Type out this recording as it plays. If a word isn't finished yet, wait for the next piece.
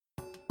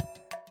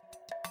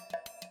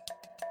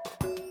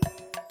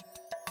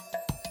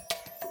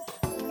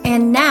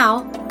And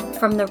now,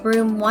 from the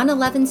Room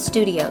 111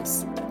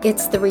 studios,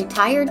 it's the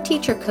Retired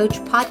Teacher Coach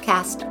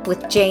podcast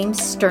with James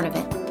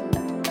Sturdivant.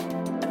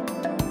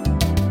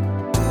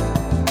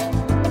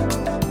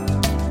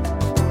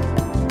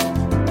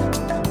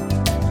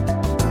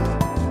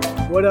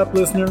 What up,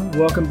 listener?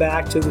 Welcome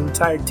back to the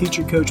Retired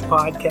Teacher Coach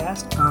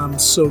podcast. I'm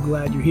so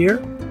glad you're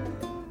here.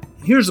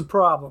 Here's the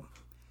problem.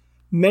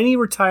 Many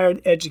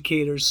retired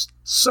educators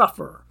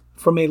suffer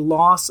from a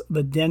loss of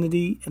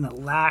identity and a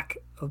lack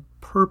of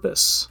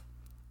purpose.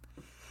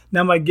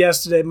 Now, my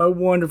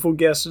wonderful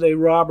guest today,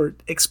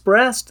 Robert,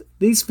 expressed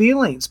these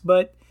feelings,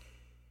 but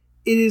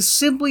it is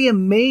simply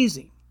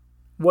amazing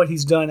what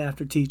he's done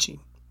after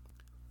teaching.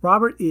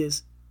 Robert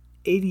is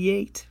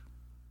 88.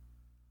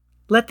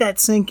 Let that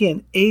sink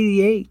in.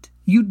 88.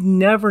 You'd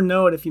never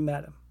know it if you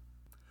met him.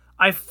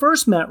 I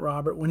first met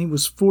Robert when he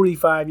was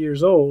 45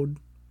 years old,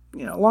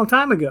 a long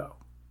time ago.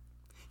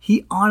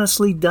 He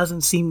honestly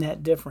doesn't seem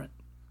that different.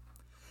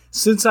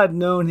 Since I've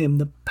known him,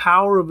 the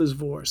power of his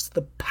voice,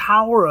 the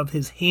power of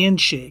his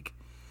handshake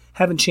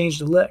haven't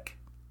changed a lick.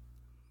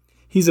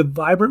 He's a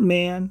vibrant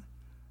man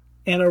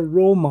and a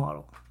role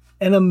model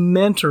and a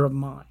mentor of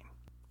mine.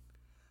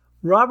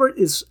 Robert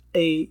is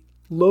a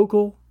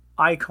local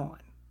icon.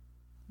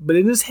 But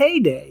in his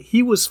heyday,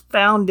 he was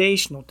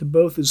foundational to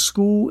both his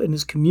school and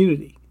his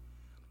community.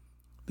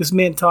 This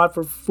man taught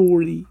for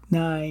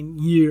 49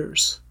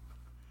 years.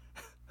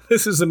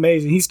 This is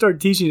amazing. He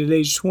started teaching at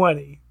age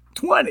 20.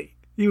 20!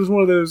 He was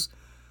one of those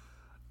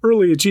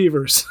early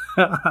achievers.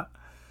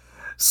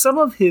 Some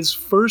of his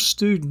first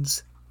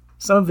students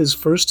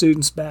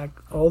back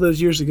all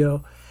those years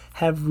ago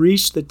have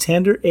reached the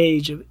tender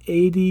age of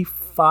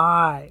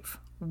 85.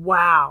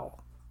 Wow.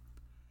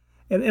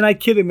 And I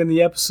kid him in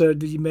the episode,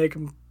 did you make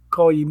him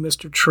call you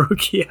Mr.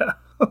 Trocchia?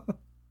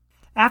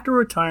 After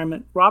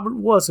retirement, Robert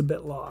was a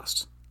bit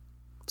lost.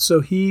 So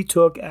he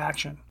took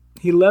action.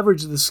 He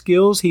leveraged the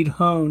skills he'd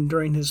honed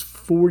during his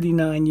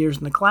 49 years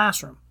in the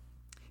classroom.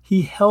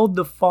 He held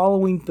the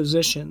following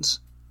positions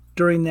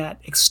during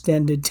that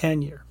extended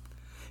tenure.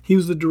 He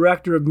was the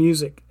director of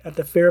music at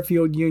the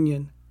Fairfield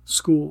Union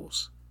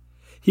Schools.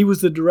 He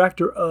was the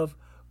director of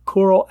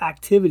choral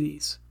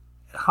activities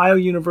at Ohio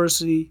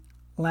University,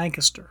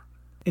 Lancaster.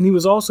 And he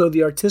was also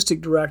the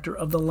artistic director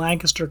of the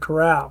Lancaster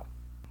Chorale.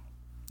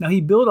 Now,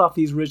 he built off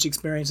these rich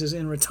experiences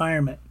in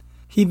retirement.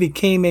 He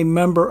became a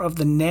member of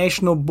the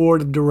National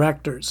Board of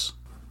Directors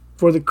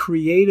for the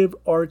Creative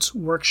Arts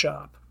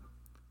Workshop.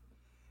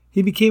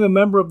 He became a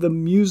member of the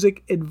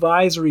Music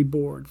Advisory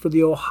Board for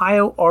the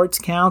Ohio Arts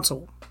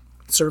Council.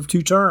 He served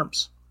 2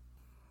 terms.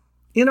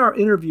 In our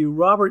interview,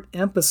 Robert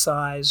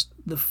emphasized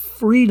the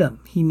freedom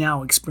he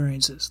now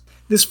experiences.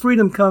 This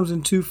freedom comes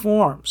in 2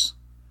 forms.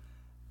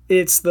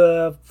 It's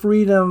the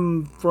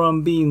freedom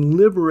from being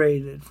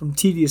liberated from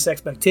tedious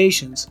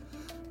expectations,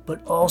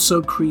 but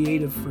also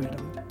creative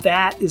freedom.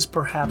 That is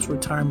perhaps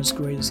retirement's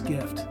greatest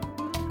gift.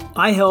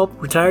 I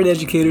help retired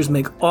educators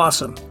make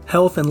awesome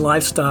health and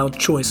lifestyle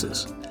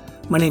choices.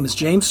 My name is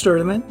James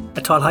Sturdivant.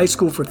 I taught high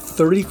school for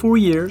 34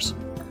 years.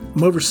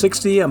 I'm over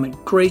 60, I'm in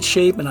great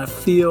shape, and I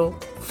feel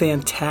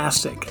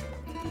fantastic.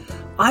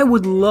 I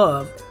would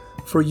love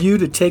for you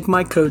to take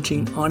my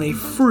coaching on a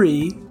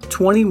free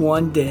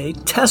 21-day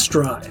test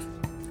drive.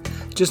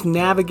 Just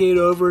navigate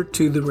over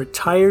to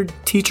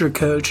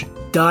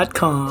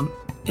theretiredteachercoach.com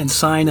and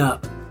sign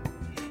up.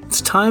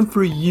 It's time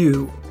for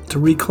you to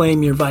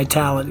reclaim your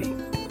vitality.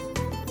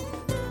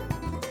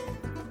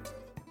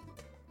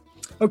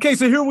 Okay,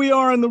 so here we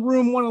are in the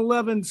Room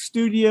 111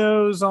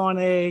 studios on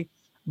a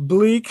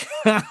bleak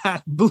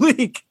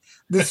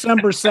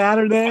December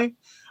Saturday.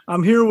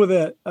 I'm here with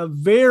a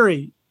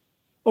very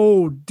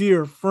old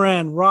dear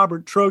friend,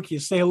 Robert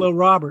Trocchia. Say hello,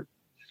 Robert.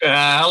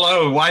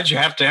 Hello. Why'd you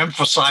have to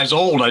emphasize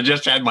old? I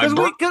just had my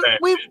birthday.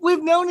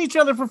 We've known each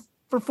other for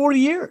 40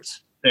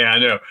 years. Yeah, I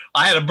know.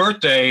 I had a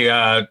birthday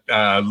the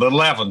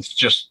 11th,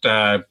 just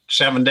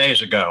 7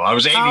 days ago. I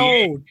was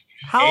 88.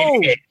 How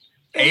old?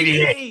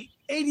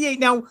 88.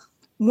 Now,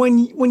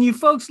 when you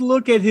folks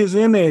look at his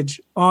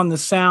image on the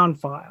sound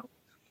file,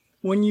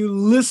 when you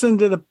listen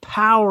to the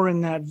power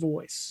in that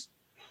voice,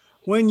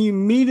 when you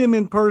meet him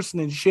in person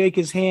and shake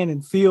his hand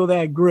and feel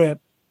that grip,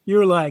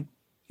 you're like,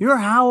 you're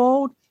how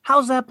old?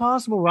 How's that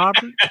possible,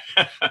 Robert?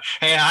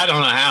 Hey, I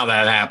don't know how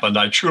that happened.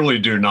 I truly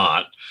do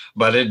not,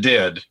 but it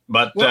did.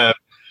 But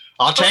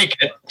I'll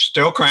take it.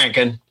 Still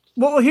cranking.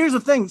 Well, here's the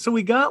thing. So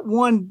we got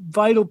one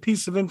vital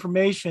piece of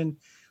information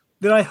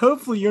that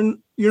hopefully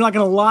you're not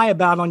going to lie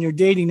about on your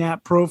dating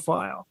app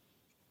profile.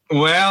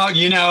 Well,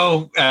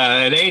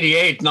 at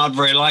 88, not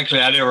very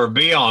likely I'd ever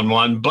be on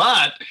one.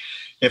 But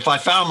if I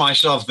found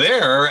myself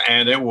there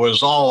and it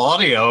was all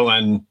audio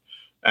and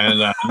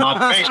not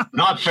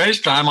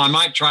FaceTime, I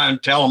might try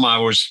and tell them I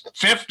was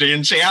 50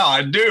 and see how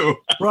I do.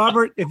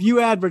 Robert, if you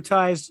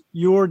advertised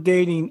your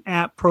dating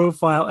app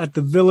profile at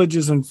the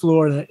Villages in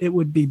Florida, it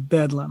would be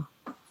bedlam.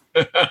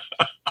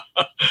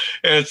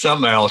 It's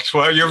something else.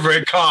 Well, you're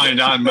very kind.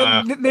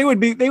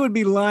 They would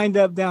be lined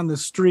up down the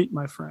street,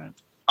 my friend.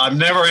 I've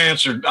never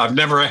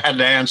had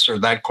to answer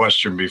that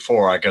question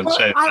before. I can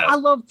say that. I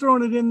love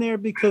throwing it in there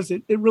because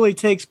it really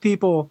takes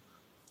people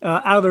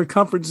out of their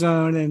comfort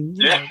zone. And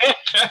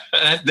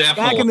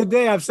back in the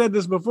day, I've said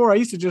this before, I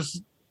used to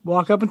just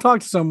walk up and talk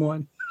to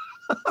someone.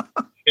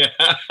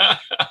 Yeah.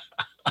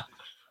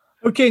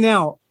 Okay,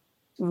 now,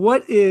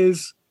 what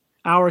is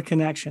our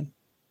connection?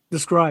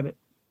 Describe it.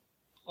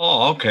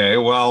 Oh, okay.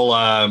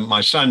 Well,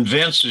 my son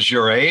Vince is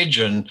your age,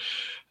 and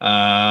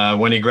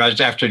when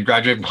after he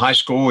graduated from high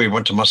school, he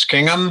went to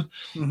Muskingum,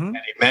 and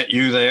he met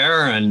you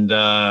there, and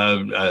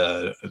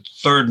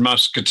third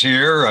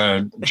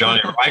musketeer,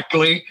 Johnny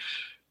Reichley,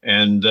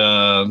 and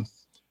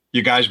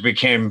you guys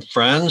became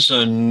friends,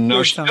 and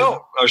are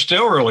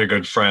still really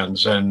good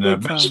friends, and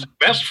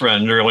best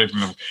friend really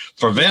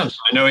for Vince.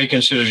 I know he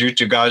considers you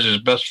two guys his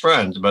best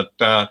friends, but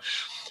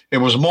it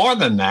was more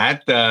than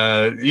that.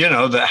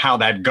 How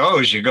that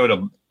goes. You go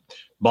to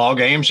ball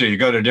games, or you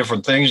go to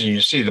different things, and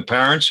you see the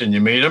parents, and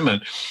you meet them,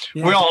 and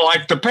we all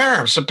like the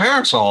parents. The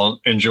parents all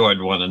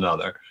enjoyed one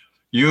another.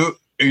 You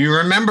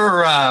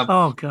remember?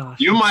 Oh gosh,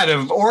 you might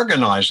have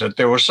organized it.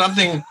 There was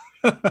something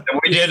that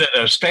we did at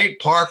a state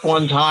park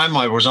one time.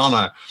 I was on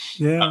a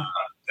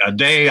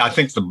day. I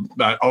think the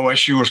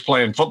OSU was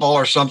playing football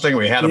or something.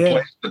 We had a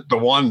place that the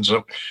ones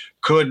that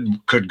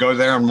could go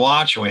there and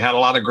watch, and we had a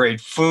lot of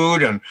great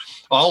food, and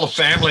all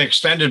the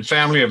extended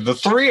family of the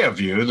three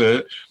of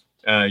you,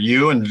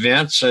 you and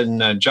Vince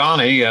and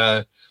Johnny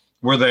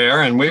were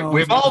there, and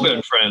we've all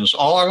been friends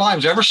all our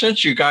lives ever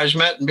since you guys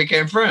met and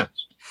became friends.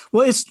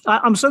 Well,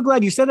 I'm so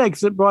glad you said that,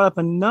 because it brought up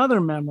another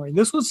memory.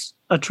 This was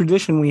a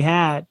tradition we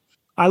had.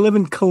 I live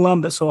in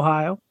Columbus,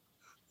 Ohio.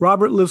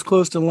 Robert lives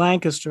close to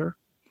Lancaster.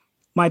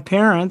 My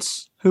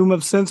parents, whom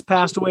have since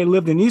passed away,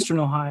 lived in Eastern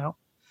Ohio.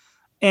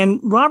 And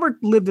Robert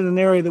lived in an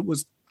area that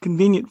was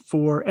convenient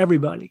for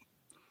everybody.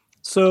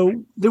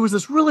 So there was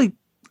this really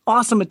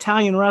awesome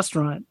Italian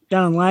restaurant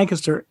down in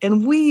Lancaster,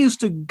 and we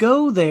used to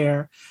go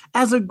there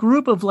as a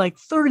group of like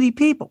 30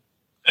 people.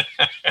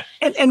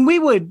 and we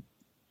would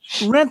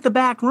rent the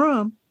back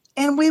room,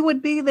 and we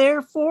would be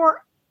there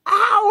for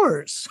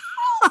hours.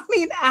 I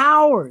mean,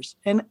 hours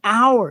and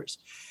hours.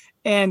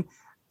 And,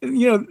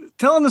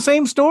 telling the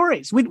same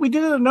stories. We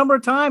did it a number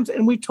of times,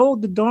 and we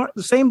told the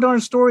same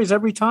darn stories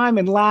every time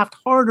and laughed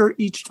harder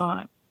each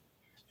time.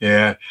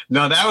 Yeah.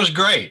 No, that was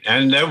great.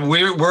 And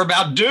we're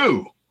about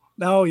due.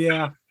 Oh,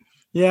 yeah.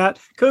 Yeah.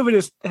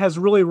 COVID has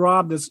really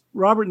robbed us.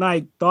 Robert and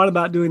I thought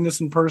about doing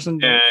this in person.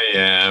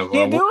 Yeah. Well,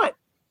 can't do it.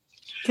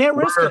 Can't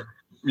risk it.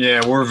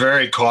 Yeah, we're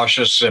very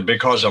cautious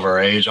because of our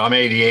age. I'm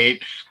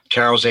 88.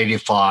 Carol's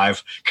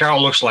 85.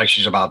 Carol looks like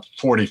she's about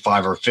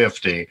 45 or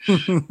 50.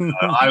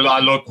 I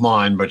look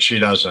mine, but she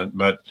doesn't.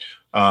 But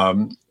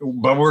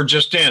we're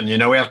just in.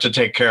 We have to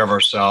take care of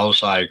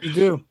ourselves. You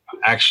do.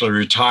 Actually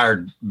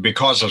retired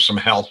because of some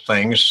health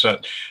things.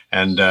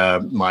 And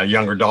my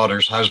younger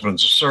daughter's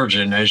husband's a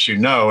surgeon, as you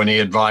know, and he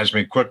advised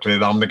me quickly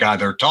that I'm the guy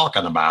they're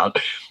talking about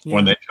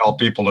when they tell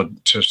people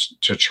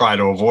to try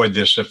to avoid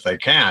this if they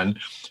can,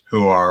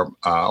 who are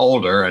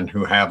older and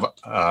who have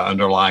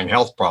underlying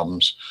health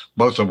problems,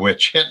 both of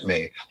which hit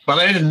me. But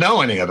I didn't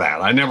know any of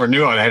that. I never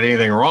knew I had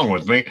anything wrong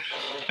with me.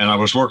 And I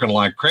was working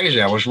like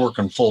crazy. I was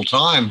working full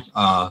time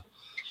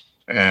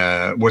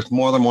with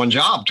more than one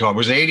job till I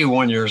was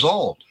 81 years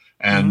old.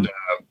 And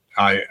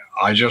I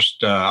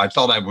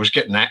thought I was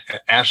getting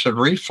acid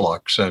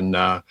reflux. And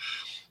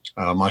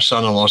my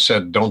son-in-law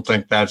said, "Don't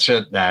think that's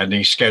it, Dad." And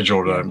he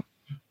scheduled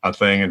a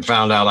thing and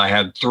found out I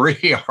had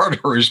 3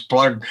 arteries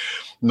plugged,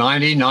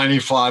 90,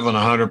 95, and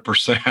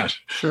 100%.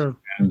 Sure.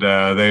 And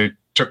they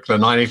took the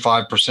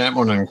 95%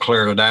 one and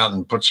cleared it out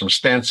and put some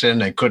stents in.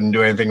 They couldn't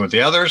do anything with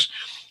the others.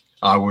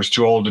 I was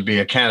too old to be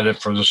a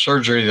candidate for the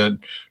surgery,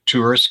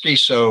 too risky.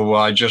 So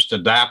I just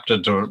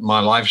adapted to my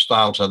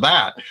lifestyle to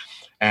that.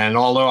 And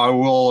although I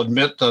will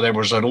admit that it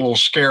was a little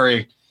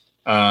scary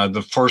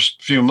the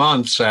first few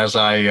months as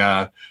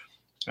I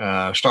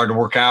started to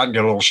work out and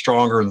get a little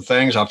stronger and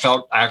things, I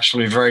felt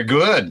actually very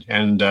good.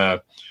 And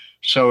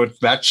so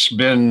that's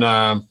been,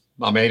 I'm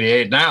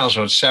 88 now,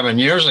 so it's 7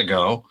 years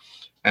ago.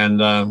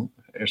 And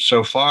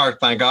so far,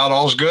 thank God,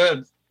 all's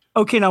good.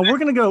 Okay, now we're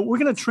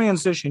going to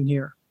transition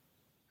here.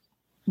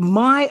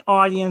 My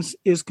audience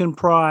is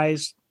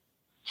comprised,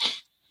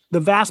 the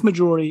vast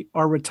majority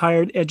are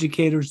retired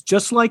educators,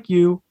 just like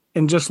you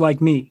and just like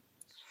me.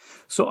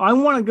 So I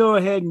want to go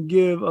ahead and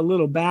give a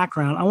little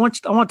background. I want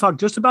to talk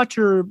just about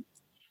your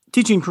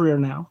teaching career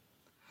now.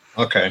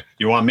 Okay.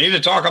 You want me to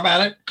talk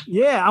about it?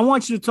 Yeah, I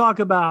want you to talk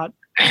about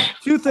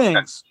 2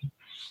 things.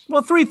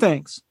 Well, 3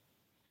 things.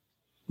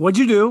 What'd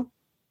you do?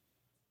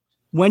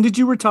 When did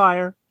you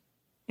retire?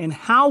 And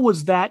how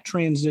was that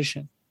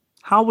transition?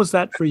 How was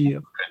that for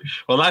you?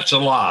 Well, that's a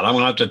lot. I'm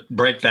going to have to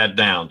break that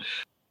down.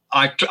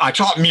 I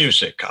taught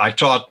music. I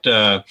taught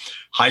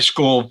high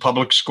school,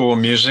 public school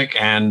music,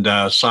 and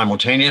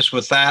simultaneous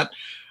with that,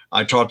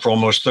 I taught for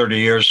almost 30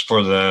 years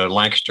for the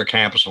Lancaster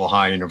campus of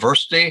Ohio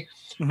University.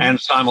 Mm-hmm.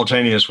 And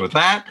simultaneous with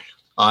that,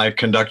 I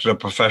conducted a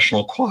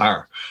professional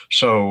choir.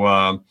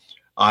 So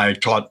I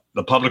taught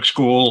the public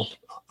school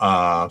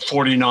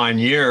 49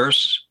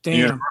 years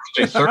Damn.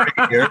 University, 30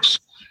 years.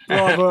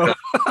 Bravo.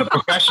 The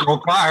professional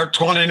choir,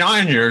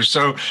 29 years.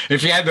 So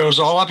if you add those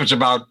all up, it's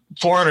about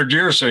 400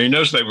 years. So he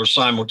knows they were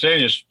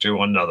simultaneous to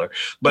one another.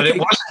 But it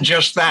wasn't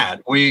just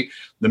that. The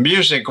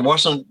music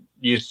wasn't,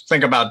 you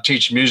think about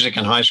teach music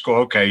in high school.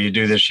 Okay, you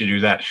do this, you do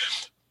that.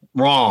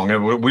 Wrong.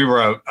 We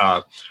were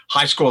a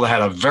high school that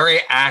had a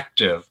very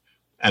active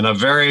and a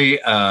very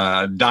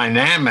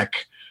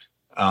dynamic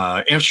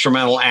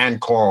instrumental and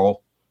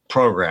choral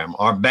program.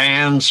 Our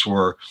bands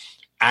were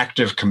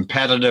active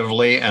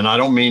competitively, and I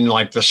don't mean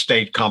like the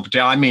state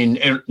competition. I mean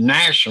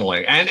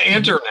nationally and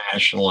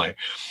internationally,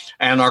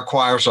 and our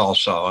choirs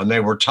also, and they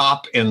were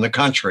top in the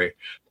country.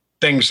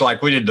 Things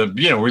like we did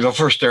we're the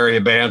first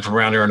area band from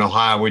around here in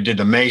Ohio. We did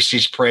the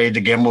Macy's Parade,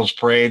 the Gimbels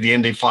Parade, the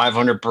Indy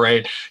 500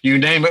 Parade. You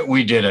name it,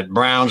 we did it.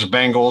 Browns,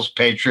 Bengals,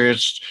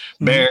 Patriots,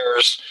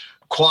 Bears.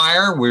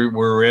 Choir, we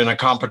were in a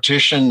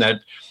competition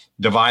that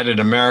divided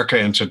America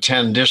into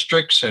 10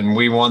 districts, and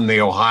we won the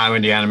Ohio,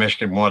 Indiana,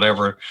 Michigan,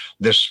 whatever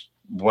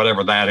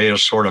that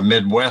is, sort of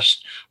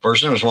Midwest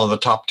version. It was one of the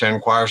top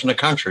 10 choirs in the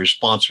country,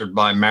 sponsored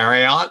by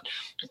Marriott,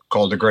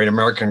 called the Great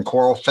American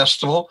Choral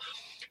Festival.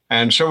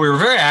 And so we were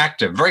very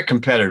active, very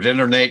competitive,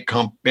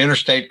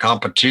 interstate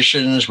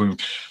competitions. We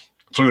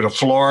flew to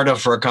Florida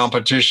for a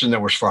competition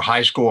that was for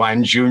high school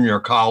and junior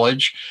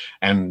college.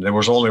 And there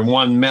was only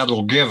one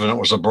medal given. It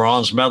was a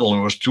bronze medal,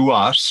 and it was to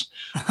us.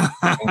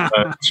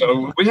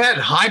 So we had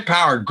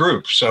high-powered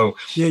groups. So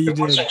it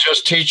wasn't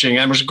just teaching.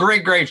 And it was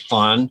great, great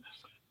fun.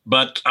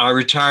 But I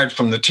retired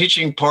from the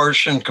teaching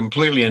portion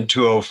completely in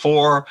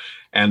 2004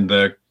 and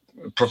the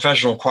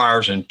professional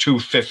choirs in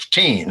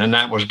 2015. And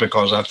that was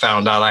because I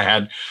found out I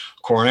had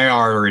coronary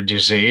artery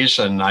disease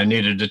and I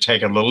needed to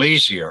take it a little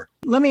easier.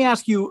 Let me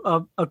ask you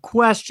a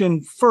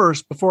question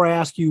first before I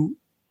ask you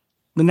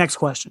the next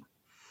question.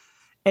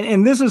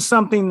 And this is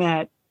something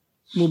that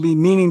will be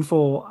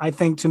meaningful, I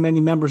think, to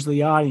many members of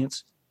the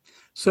audience.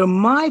 So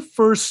my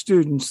first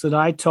students that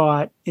I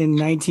taught in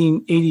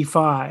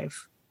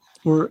 1985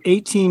 were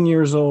 18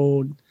 years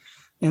old.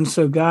 And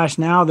so, gosh,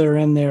 now they're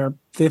in their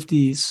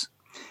 50s.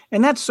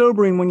 And that's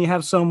sobering when you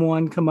have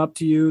someone come up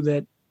to you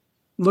that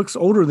looks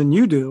older than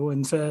you do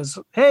and says,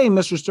 "Hey,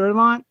 Mr.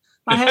 Sturdivant,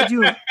 I had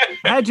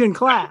you in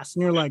class."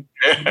 And you're like,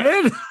 "You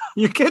did?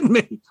 You're kidding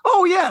me?"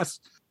 "Oh, yes."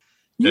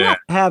 You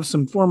have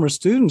some former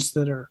students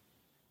that are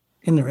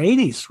in their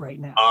 80s right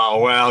now. Oh,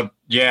 well,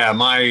 yeah.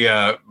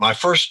 My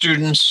first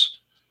students,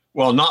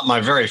 well, not my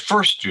very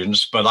first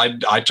students, but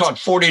I taught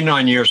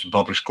 49 years in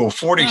public school.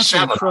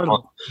 47 of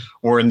them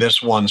were in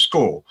this one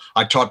school.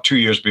 I taught 2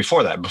 years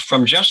before that. But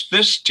from just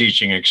this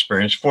teaching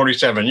experience,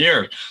 47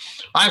 years,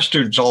 I have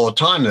students all the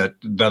time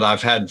that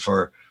I've had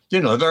for,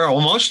 they're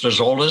almost as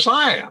old as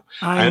I am.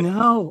 I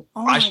know.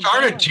 Oh, I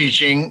started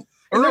teaching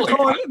early.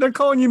 They're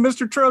calling you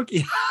Mr.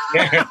 Trocchia.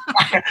 Yeah.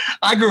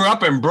 I grew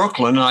up in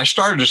Brooklyn, and I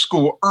started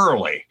school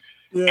early.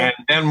 Yeah. And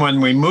then when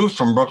we moved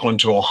from Brooklyn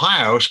to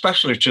Ohio,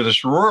 especially to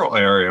this rural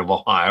area of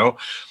Ohio,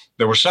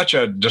 there was such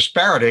a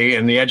disparity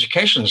in the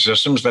education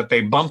systems that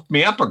they bumped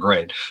me up a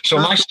grade. So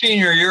my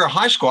senior year of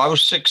high school, I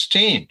was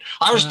 16.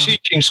 I was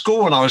teaching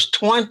school when I was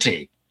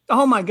 20.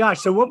 Oh, my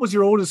gosh. So what was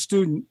your oldest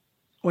student?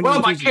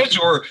 Well, my kids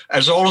were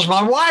as old as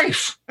my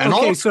wife. And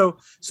okay, so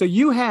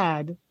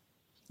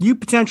you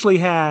potentially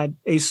had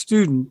a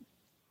student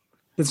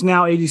that's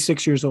now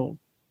 86 years old.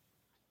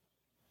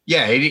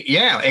 Yeah,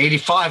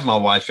 85 my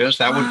wife is.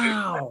 That would be.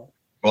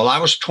 Well, I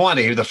was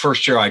 20 the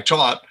first year I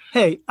taught.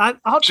 Hey,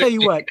 I'll tell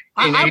you what.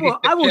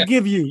 I will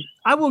give you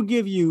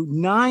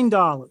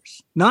 $9.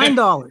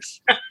 $9.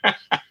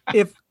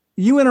 If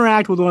you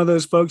interact with one of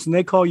those folks and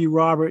they call you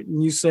Robert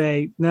and you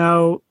say,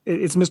 "No,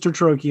 it's Mr.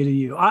 Trocchia" to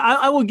you,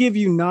 I will give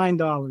you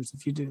 $9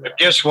 if you do that. But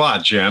guess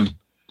what, Jim?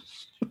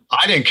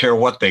 I didn't care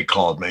what they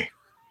called me.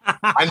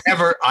 I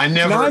never. $9.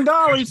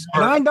 $9 is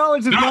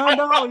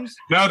 $9.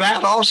 No,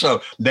 that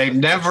also.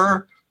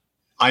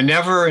 I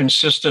never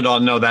insisted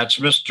on, "No, that's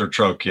Mr.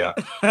 Trocchia."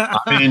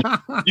 I mean,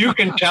 you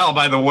can tell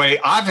by the way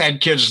I've had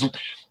kids,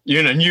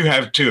 and you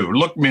have too,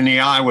 look me in the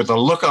eye with a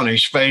look on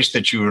his face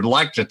that you would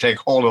like to take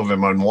hold of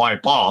him and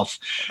wipe off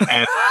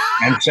and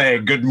say,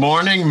 "Good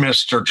morning,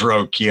 Mr.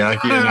 Trocchia."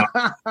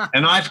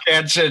 And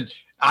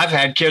I've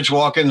had kids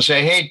walk in and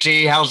say, "Hey,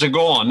 T, how's it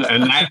going?"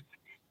 And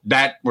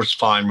that was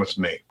fine with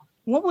me.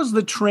 What was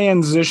the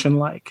transition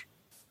like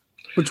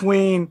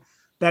between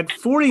that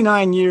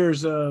 49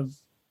 years of,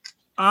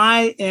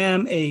 "I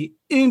am a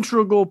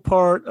integral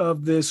part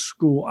of this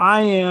school.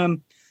 I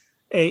am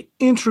a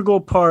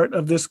integral part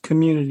of this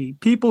community.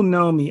 People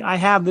know me. I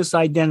have this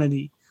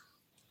identity."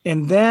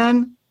 And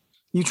then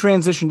you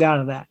transitioned out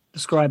of that.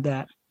 Describe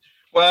that.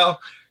 Well,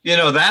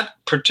 that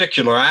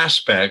particular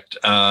aspect,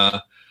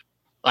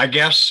 I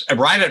guess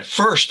right at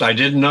first I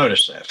didn't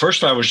notice that.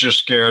 First, I was just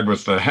scared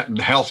with the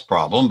health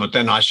problem, but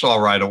then I saw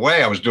right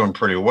away I was doing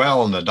pretty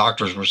well, and the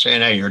doctors were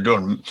saying, "Hey, you're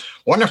doing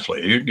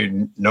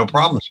wonderfully. No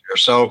problems here."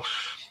 So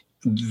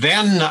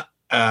then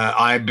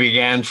I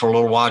began for a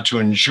little while to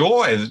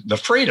enjoy the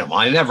freedom.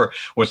 I never,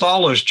 with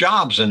all those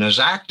jobs and as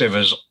active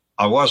as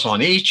I was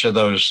on each of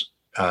those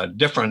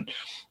different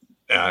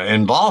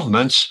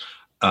involvements,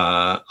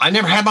 I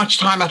never had much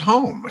time at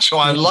home. So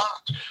I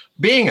loved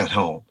being at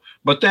home.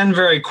 But then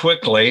very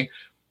quickly,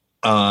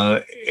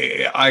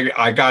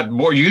 I got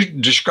more. You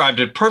described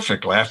it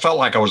perfectly. I felt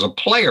like I was a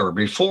player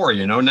before,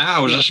 now I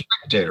was a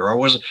spectator.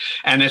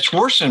 And it's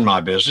worse in my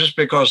business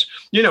because,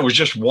 it was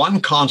just one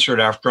concert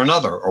after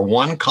another, or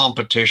one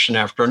competition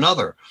after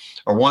another,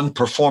 or one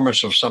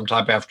performance of some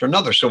type after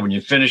another. So when you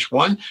finish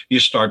one,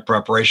 you start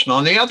preparation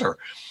on the other.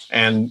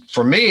 And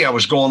for me, I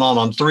was going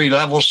on 3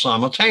 levels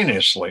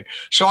simultaneously.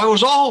 So I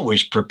was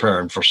always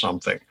preparing for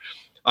something.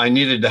 I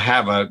needed to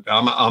have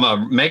I'm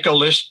a make a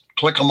list,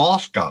 click them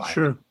off guy.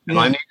 Sure. And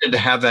I needed to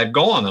have that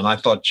going. And I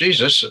thought,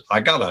 Jesus, I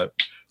got to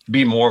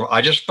be more.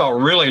 I just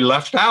felt really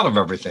left out of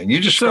everything.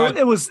 You just So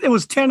it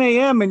was 10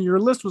 a.m. and your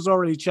list was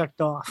already checked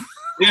off.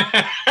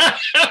 Yeah.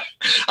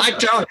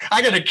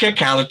 I get a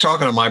kick out of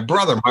talking to my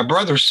brother. My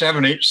brother's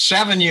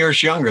 7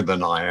 years younger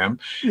than I am.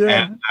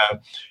 Yeah. And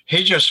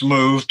he just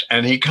moved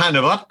and he kind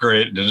of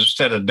upgraded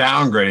instead of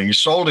downgrading. He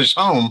sold his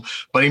home,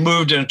 but he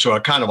moved into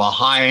a kind of a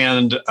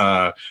high-end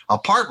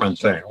apartment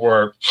thing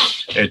where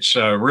it's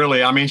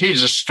really, he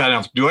just doesn't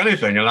have to do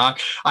anything. And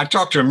I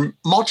talk to him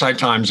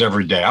multi-times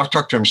every day. I've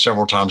talked to him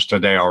several times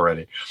today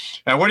already.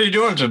 And what are you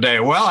doing today?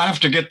 Well, I have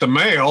to get the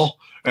mail.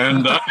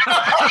 And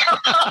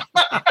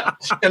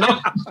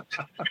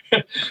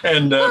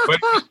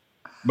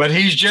but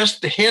he's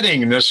just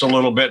hitting this a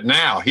little bit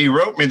now. He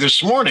wrote me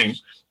this morning,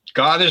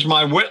 God is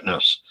my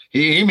witness.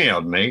 He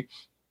emailed me.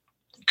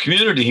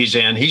 Community he's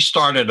in. He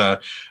started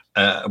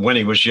when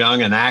he was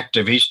young and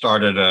active. He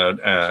started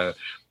an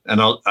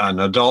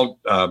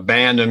adult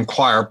band and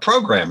choir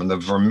program in the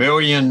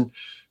Vermilion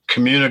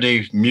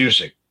Community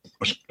Music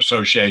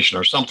Association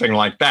or something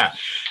like that.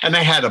 And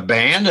they had a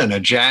band and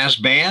a jazz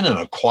band and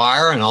a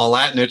choir and all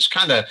that. And it's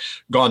kind of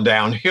gone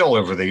downhill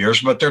over the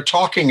years, but they're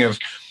talking of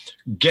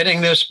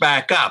getting this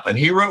back up. And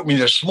he wrote me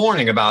this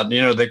morning about,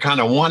 they're kind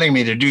of wanting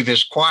me to do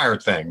this choir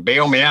thing,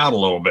 bail me out a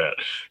little bit,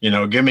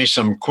 give me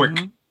some quick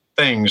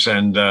things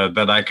and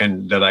that I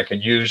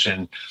can use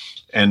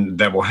and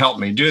that will help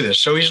me do this.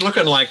 So he's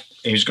looking like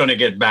he's going to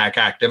get back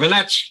active. And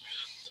that's,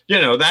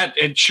 that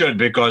it should,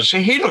 because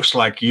he looks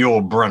like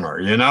Yul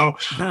Brynner,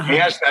 He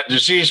has that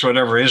disease,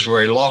 whatever it is,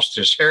 where he lost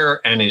his hair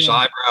and his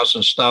eyebrows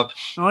and stuff.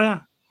 Oh,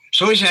 yeah.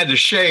 So he's had the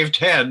shaved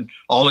head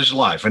all his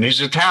life, and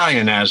he's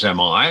Italian, as am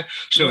I.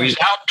 So he's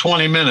out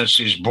 20 minutes,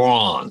 he's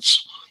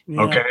bronze.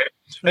 Yeah. Okay.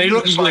 And he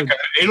looks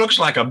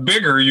like a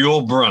bigger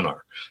Yul Brynner.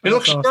 He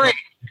looks awesome. Great.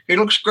 He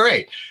looks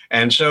great.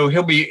 And so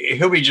he'll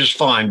be just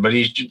fine, but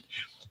he's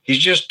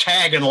just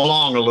tagging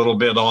along a little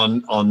bit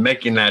on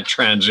making that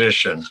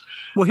transition.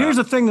 Well, here's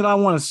the thing that I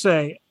want to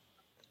say.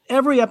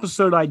 Every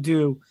episode I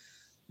do,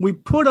 we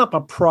put up a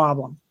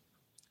problem,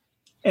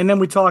 and then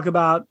we talk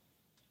about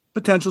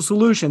potential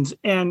solutions.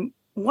 And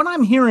what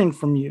I'm hearing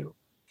from you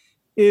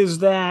is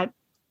that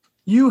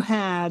you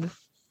had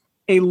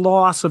a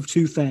loss of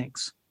 2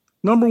 things.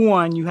 Number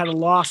one, you had a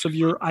loss of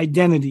your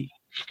identity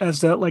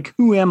as to, like,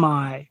 who am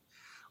I?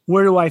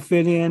 Where do I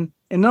fit in?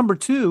 And number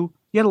 2,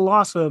 you had a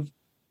loss of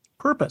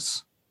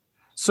purpose.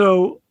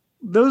 So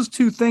those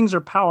 2 things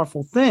are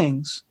powerful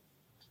things.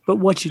 But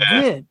what you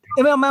did,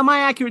 am I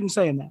accurate in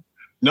saying that?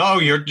 No,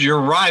 you're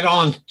right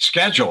on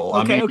schedule.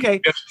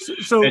 Okay.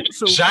 So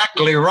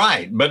exactly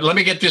right. But let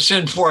me get this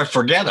in before I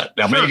forget it.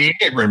 Now, maybe you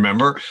didn't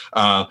remember.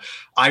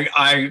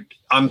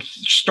 I'm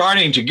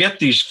starting to get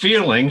these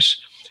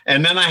feelings,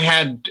 and then I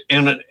had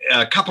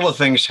a couple of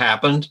things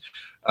happened.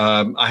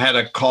 I had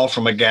a call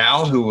from a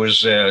gal who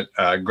was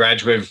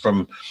graduated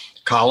from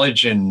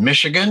college in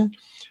Michigan,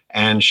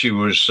 and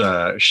she's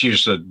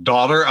the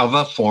daughter of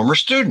a former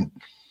student.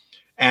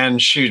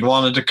 And she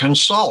wanted to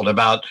consult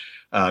about,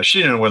 she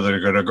didn't know whether to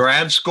go to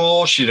grad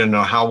school. She didn't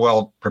know how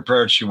well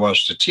prepared she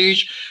was to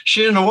teach. She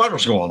didn't know what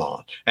was going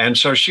on. And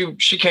so she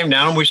came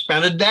down and we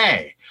spent a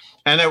day.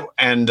 And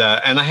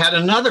I had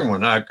another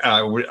one.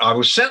 I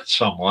was sent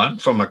someone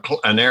from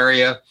an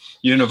area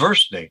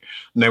university,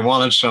 and they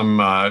wanted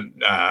some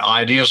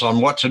ideas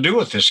on what to do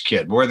with this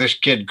kid, where this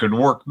kid could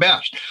work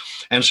best.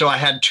 And so I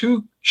had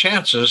 2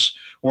 chances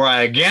where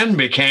I again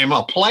became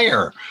a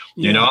player.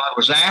 I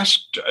was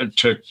asked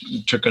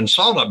to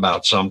consult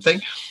about something,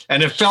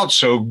 and it felt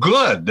so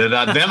good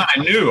that then I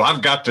knew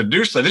I've got to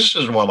do so. This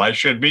is what I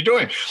should be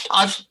doing.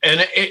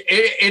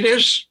 It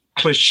is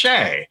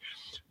cliche,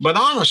 but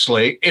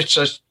honestly, it's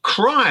a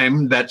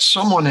crime that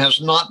someone has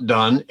not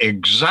done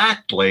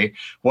exactly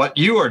what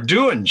you are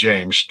doing,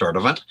 James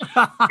Sturdivant,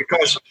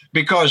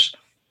 because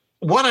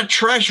what a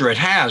treasure it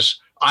has.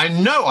 I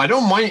know I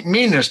don't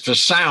mean this to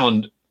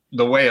sound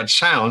the way it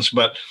sounds,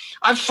 but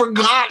I've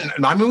forgotten.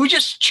 We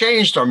just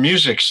changed our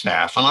music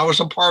staff, and I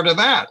was a part of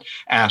that,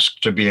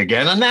 asked to be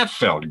again, and that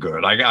felt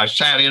good. I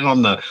sat in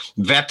on the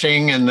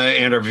vetting and the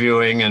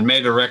interviewing and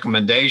made a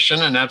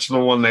recommendation, and that's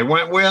the one they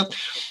went with.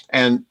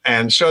 And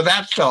so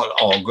that felt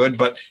all good,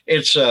 but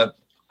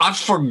I've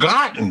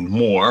forgotten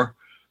more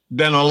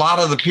than a lot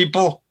of the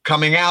people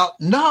coming out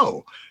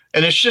know.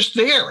 And it's just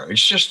there.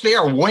 It's just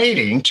there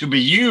waiting to be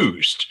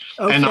used.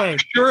 Okay. And I'm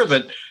sure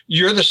that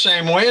you're the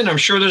same way, and I'm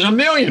sure there's a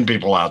million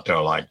people out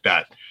there like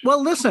that.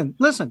 Well, listen.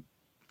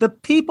 The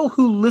people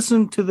who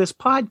listen to this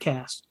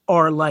podcast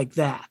are like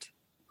that.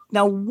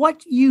 Now,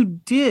 what you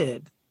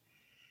did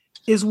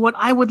is what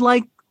I would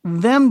like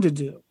them to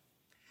do.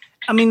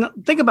 I mean,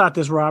 think about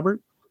this,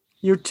 Robert.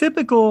 Your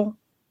typical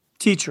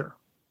teacher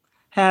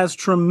has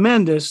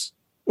tremendous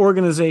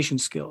organization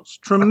skills,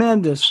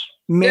 tremendous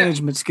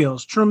management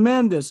skills,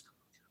 tremendous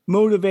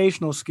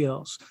motivational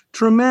skills,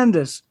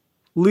 tremendous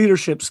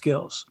leadership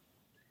skills.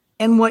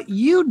 And what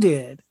you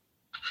did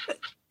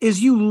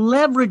is you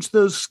leveraged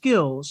those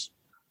skills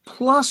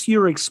plus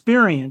your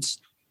experience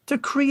to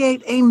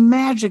create a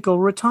magical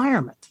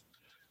retirement.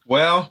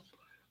 Well,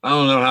 I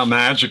don't know how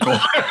magical,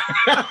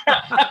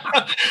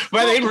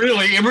 but it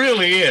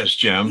really is,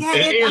 Jim. Yeah,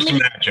 it is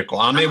magical.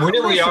 I mean,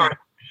 here we are.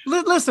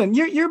 Listen,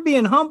 you're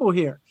being humble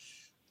here.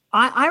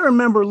 I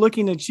remember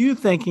looking at you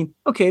thinking,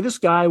 okay, this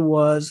guy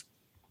was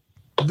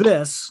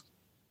this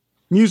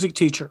music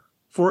teacher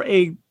for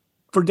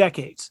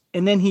decades.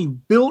 And then he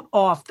built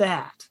off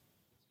that.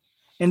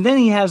 And then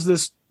he has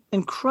this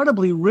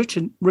incredibly rich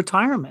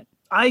retirement.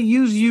 I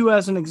use you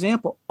as an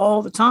example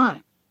all the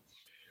time.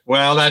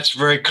 Well, that's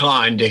very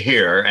kind to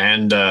hear.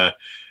 And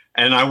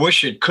I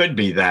wish it could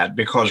be that,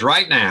 because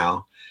right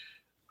now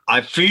I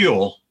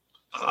feel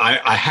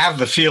I have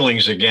the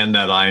feelings again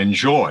that I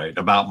enjoyed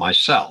about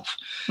myself.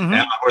 Mm-hmm.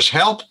 And I was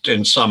helped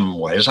in some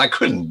ways. I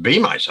couldn't be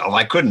myself.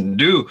 I couldn't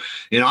do,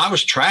 I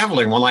was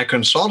traveling when I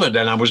consulted,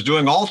 and I was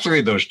doing all three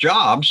of those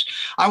jobs.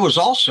 I was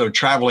also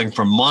traveling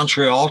from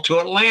Montreal to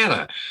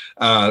Atlanta,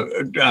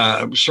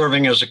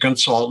 serving as a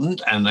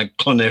consultant and a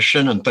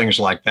clinician and things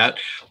like that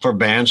for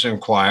bands and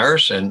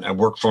choirs. And I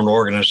worked for an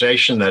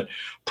organization that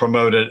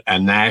promoted a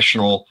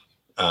national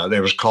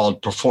it was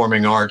called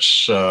Performing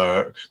Arts,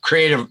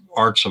 Creative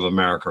Arts of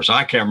America. So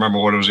I can't remember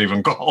what it was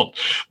even called.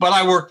 But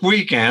I worked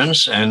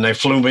weekends, and they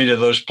flew me to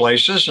those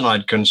places, and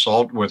I'd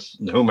consult with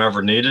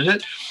whomever needed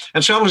it.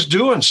 And so I was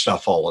doing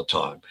stuff all the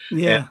time.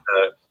 Yeah. And,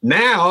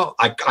 now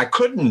I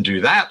couldn't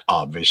do that,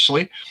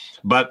 obviously,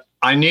 but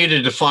I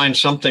needed to find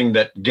something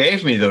that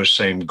gave me those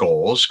same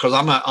goals, because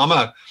I'm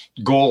a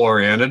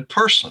goal-oriented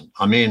person.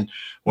 I mean,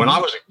 when I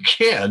was a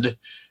kid,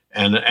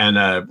 and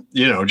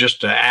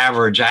just an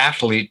average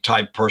athlete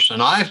type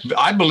person,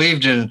 I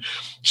believed in,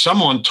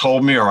 someone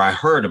told me, or I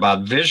heard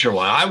about visual.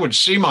 I would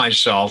see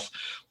myself,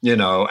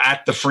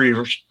 at the free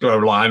throw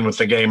line with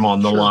the game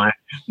on the line,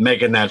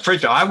 making that free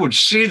throw. I would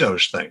see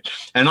those things.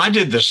 And I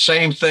did the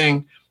same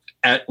thing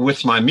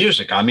with my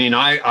music. I mean,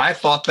 I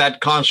thought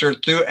that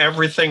concert through,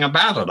 everything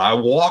about it. I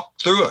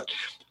walked through it.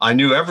 I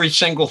knew every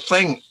single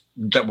thing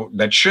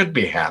that should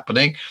be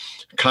happening.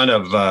 Kind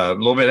of a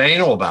little bit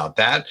anal about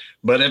that,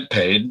 but it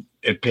paid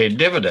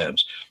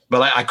dividends.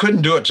 But I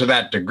couldn't do it to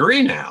that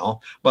degree now,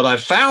 but I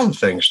found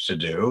things to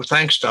do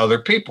thanks to other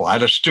people. I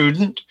had a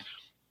student,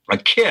 a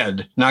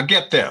kid. Now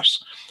get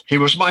this. He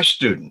was my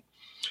student.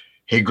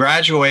 He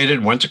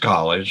graduated, went to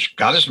college,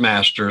 got his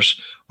master's,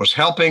 was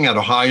helping at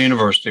Ohio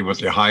University with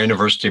the Ohio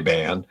University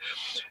Band.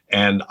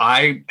 And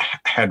I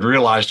had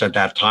realized at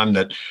that time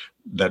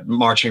that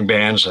marching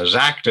bands, as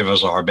active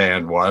as our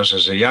band was,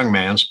 is a young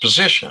man's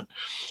position,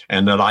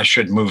 and that I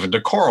should move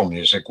into choral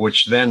music,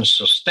 which then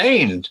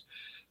sustained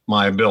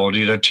my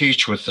ability to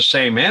teach with the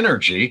same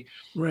energy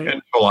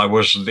until I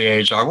was the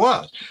age I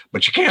was.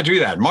 But you can't do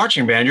that.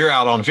 Marching band, you're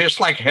out on the field. It's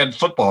like head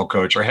football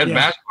coach or head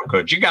basketball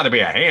coach. You got to be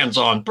a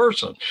hands-on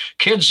person.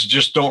 Kids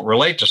just don't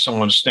relate to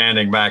someone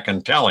standing back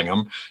and telling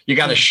them. You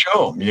got to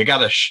show them. You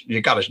got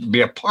to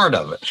be a part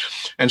of it.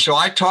 And so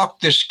I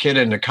talked this kid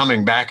into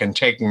coming back and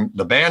taking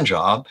the band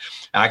job.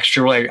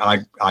 Actually,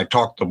 I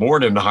talked the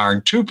board into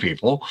hiring two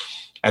people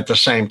at the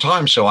same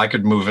time so I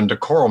could move into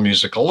choral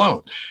music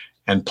alone.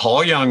 And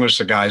Paul Young was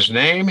the guy's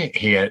name.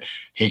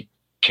 He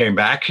came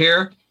back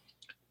here,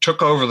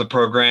 took over the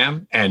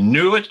program, and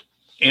knew it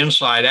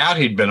inside out.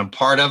 He'd been a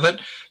part of it,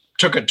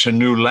 took it to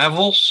new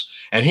levels.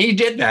 And he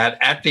did that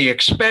at the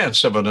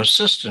expense of an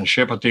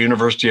assistantship at the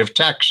University of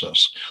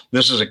Texas.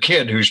 This is a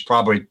kid who's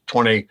probably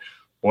 20,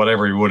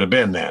 whatever he would have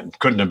been then.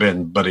 Couldn't have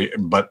been,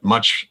 but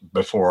much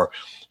before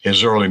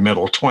his early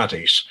middle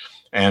 20s.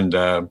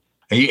 And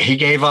he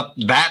gave up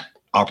that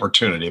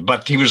opportunity.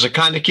 But he was the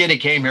kind of kid, he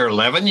came here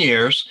 11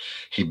 years.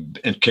 He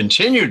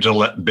continued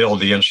to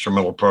build the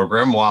instrumental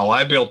program while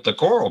I built the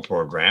choral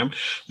program.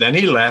 Then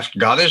he left,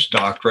 got his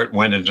doctorate,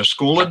 went into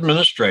school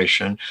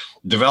administration,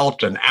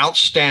 developed an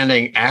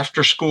outstanding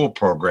after-school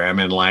program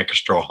in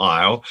Lancaster,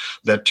 Ohio,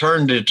 that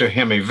turned into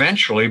him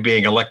eventually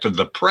being elected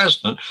the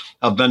president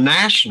of the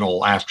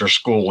National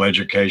After-School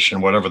Education,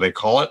 whatever they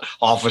call it,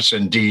 office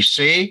in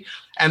D.C.,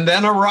 and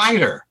then a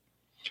writer.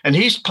 And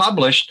he's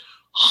published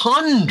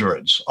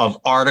hundreds of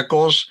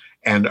articles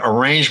and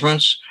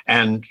arrangements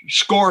and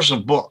scores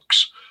of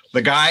books.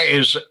 The guy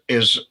is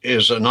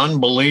an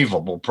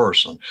unbelievable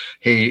person.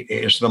 He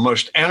is the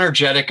most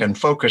energetic and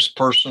focused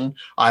person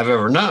I've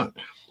ever known.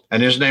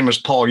 And his name is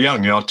Paul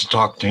Young. You ought to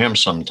talk to him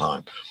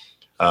sometime.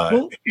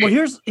 Well,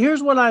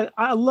 here's what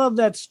I love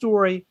that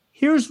story.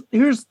 Here's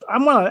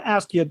I'm going to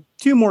ask you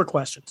two more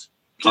questions.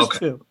 Just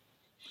two.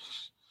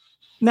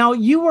 Now,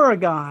 you were a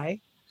guy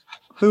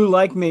who,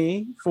 like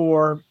me,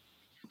 for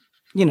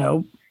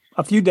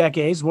a few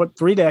decades,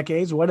 3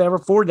 decades, whatever,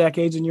 4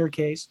 decades in your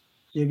case.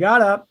 You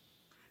got up,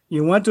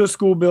 you went to a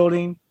school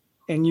building,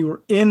 and you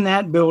were in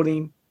that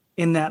building,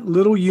 in that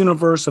little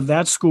universe of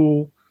that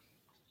school.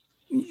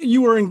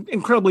 You were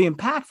incredibly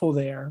impactful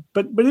there,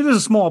 but it is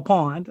a small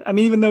pond. I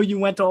mean, even though you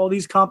went to all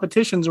these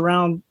competitions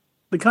around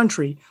the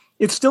country,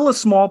 it's still a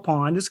small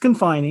pond. It's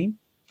confining.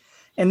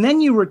 And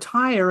then you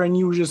retire, and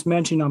you were just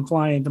mentioning, I'm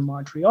flying to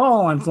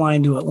Montreal, I'm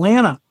flying to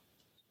Atlanta.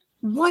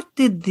 What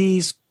did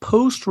these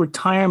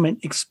post-retirement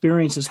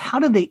experiences, how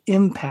did they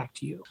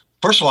impact you?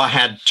 First of all, I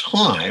had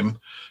time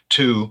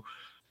to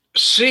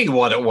see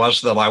what it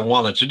was that I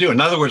wanted to do.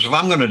 In other words, if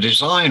I'm going to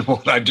design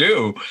what I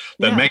do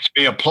that makes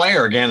me a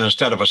player again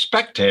instead of a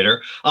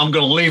spectator, I'm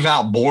going to leave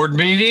out board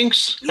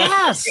meetings.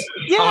 Yes,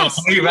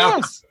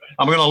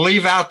 I'm going to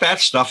leave out that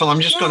stuff, and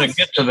I'm just going to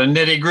get to the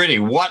nitty-gritty.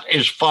 What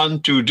is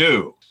fun to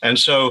do? And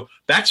so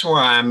that's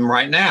where I'm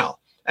right now.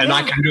 And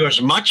I can do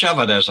as much of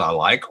it as I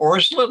like or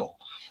as little.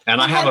 And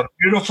I have a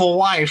beautiful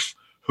wife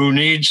who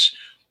needs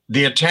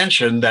the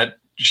attention that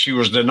she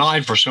was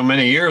denied for so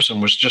many years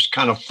and was just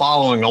kind of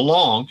following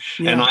along.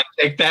 Yeah. And I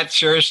take that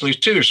seriously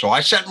too. So I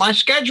set my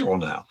schedule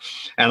now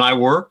and I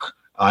work.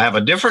 I have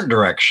a different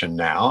direction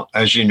now,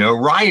 as you know,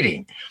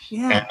 writing.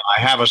 Yeah. And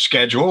I have a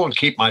schedule and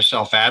keep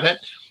myself at it.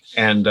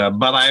 And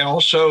but I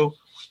also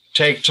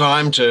take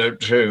time to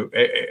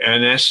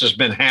and this has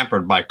been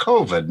hampered by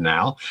COVID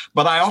now,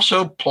 but I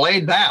also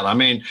played that. I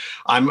mean,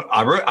 I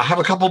have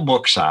a couple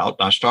books out.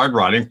 I started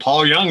writing.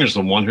 Paul Young is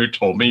the one who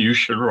told me you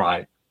should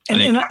write.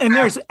 And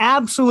there's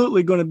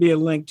absolutely going to be a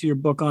link to your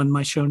book on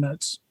my show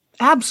notes.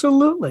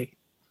 Absolutely.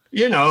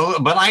 You know,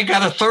 but I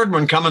got a third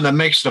one coming that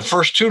makes the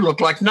first two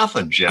look like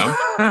nothing, Jim.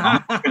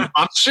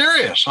 I'm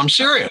serious.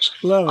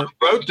 Love it.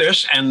 I wrote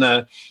this,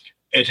 and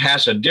it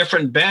has a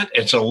different bent.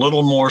 It's a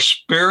little more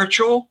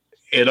spiritual.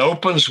 It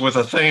opens with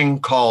a thing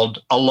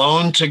called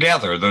Alone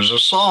Together. There's a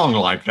song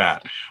like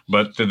that,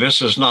 but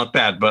this is not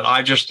that. But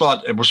I just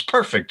thought it was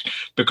perfect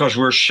because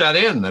we're shut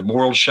in. The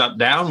world shut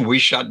down. We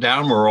shut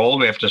down. We're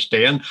old. We have to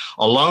stay in.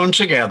 Alone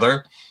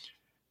Together,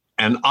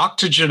 an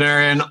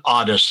octogenarian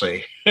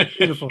odyssey.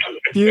 Beautiful.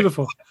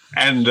 Beautiful.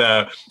 And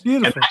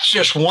that's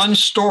just one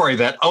story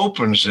that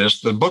opens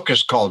this. The book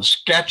is called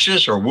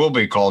Sketches, or will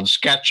be called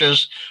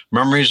Sketches,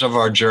 Memories of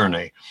Our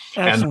Journey.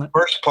 Excellent. And the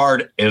first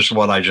part is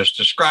what I just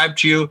described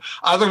to you.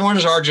 Other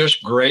ones are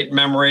just great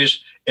memories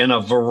in a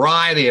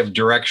variety of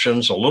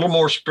directions, a little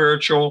more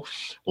spiritual,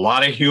 a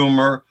lot of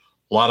humor,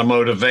 a lot of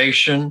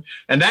motivation.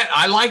 And that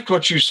I liked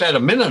what you said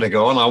a minute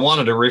ago, and I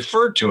wanted to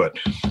refer to it.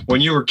 When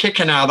you were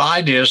kicking out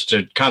ideas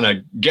to kind of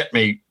get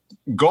me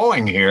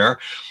going here,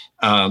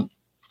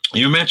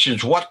 you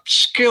mentioned what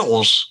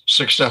skills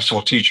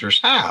successful teachers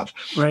have.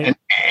 Right. And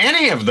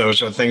any of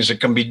those are things that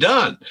can be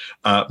done.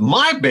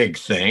 My big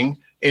thing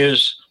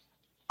is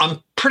I'm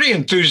pretty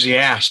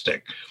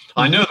enthusiastic. Mm-hmm.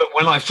 I know that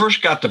when I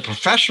first got the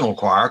professional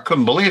choir, I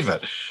couldn't believe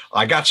it.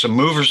 I got some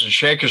movers and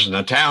shakers in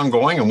the town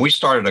going, and we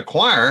started a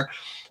choir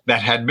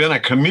that had been a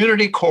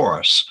community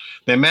chorus.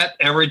 They met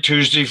every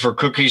Tuesday for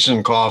cookies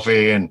and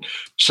coffee and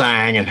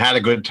sang and had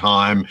a good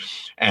time.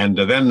 And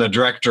then the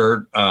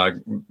director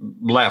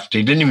left.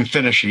 He didn't even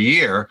finish a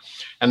year.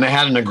 And they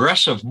had an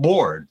aggressive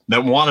board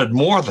that wanted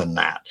more than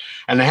that.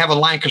 And they have a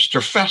Lancaster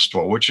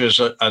Festival, which is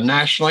a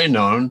nationally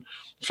known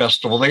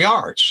festival of the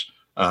arts,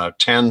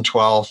 10,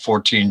 12,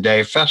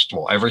 14-day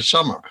festival every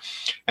summer.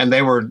 And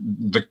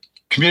the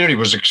community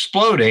was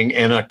exploding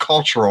in a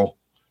cultural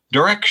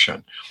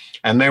direction.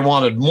 And they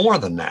wanted more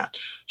than that.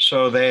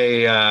 So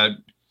they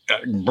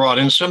brought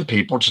in some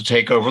people to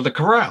take over the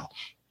chorale.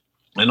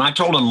 And I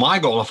told them my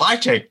goal, if I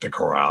take the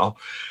chorale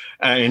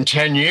in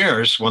 10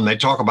 years, when they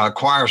talk about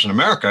choirs in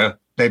America,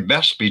 they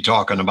best be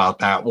talking about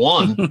that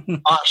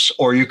one, us,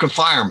 or you can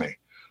fire me.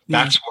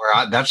 Yeah.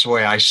 That's the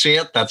way I see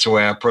it. That's the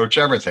way I approach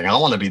everything. I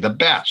want to be the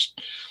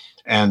best.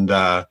 And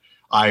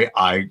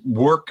I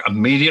work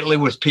immediately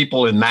with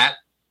people in that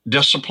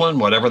discipline,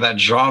 whatever that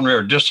genre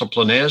or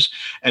discipline is,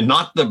 and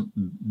not the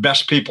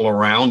best people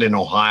around in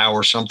Ohio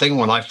or something.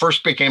 When I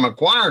first became a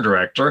choir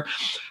director,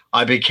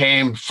 I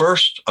became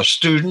first a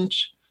student,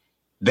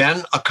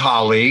 then a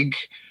colleague,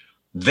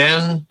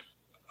 then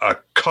a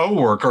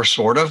coworker,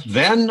 sort of,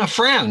 then a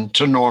friend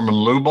to Norman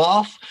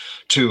Luboff,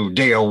 to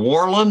Dale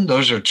Warland.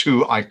 Those are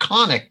two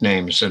iconic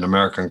names in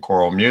American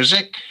choral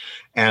music.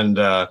 And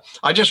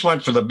I just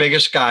went for the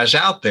biggest guys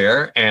out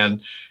there and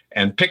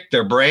picked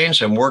their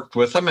brains and worked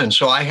with them. And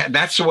so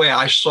that's the way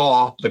I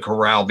saw the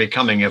chorale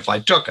becoming if I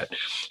took it.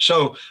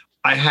 So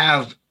I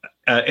have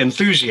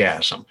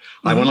enthusiasm.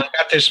 Mm-hmm. When I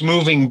got this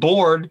moving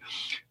board,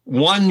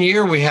 one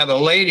year we had a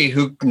lady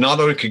who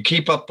not only could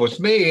keep up with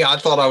me, I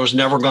thought I was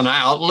never going to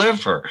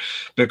outlive her,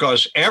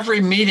 because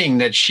every meeting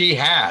that she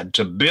had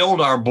to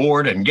build our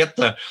board and get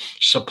the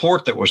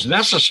support that was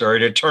necessary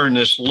to turn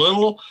this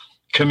little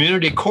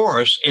community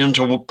chorus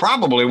into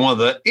probably one of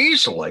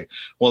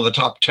the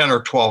top 10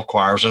 or 12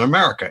 choirs in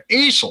America,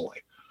 easily.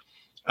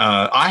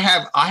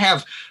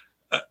 I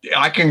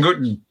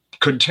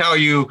could tell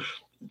you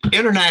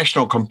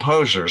international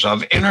composers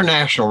of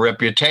international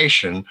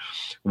reputation.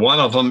 One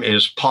of them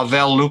is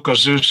Paweł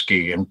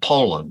Lukaczewski in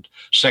Poland,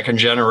 second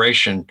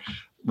generation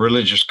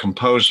religious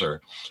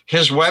composer.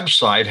 His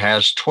website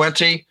has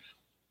 20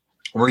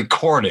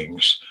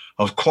 recordings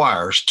of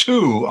choirs.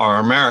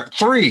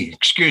 Three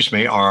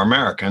are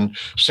American,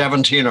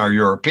 17 are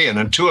European,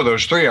 and 2 of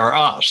those 3 are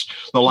us,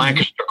 the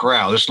Lancaster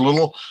Chorale, this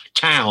little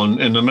town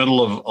in the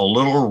middle of a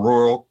little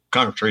rural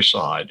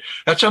countryside.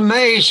 That's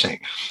amazing.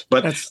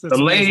 But that's the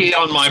lady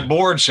on my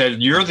board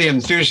said, "You're the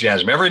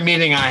enthusiasm. Every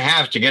meeting I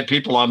have to get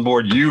people on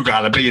board, you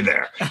got to be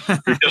there.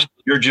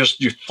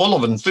 You're full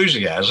of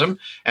enthusiasm,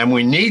 and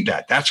we need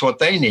that. That's what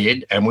they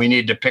need, and we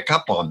need to pick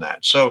up on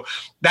that." So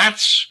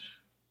that's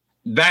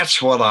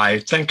what I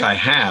think I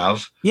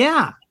have.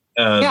 Yeah.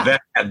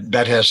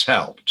 That has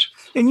helped.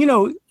 And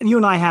you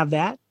and I have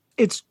that.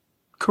 It's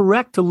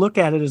correct to look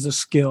at it as a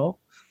skill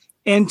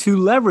and to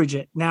leverage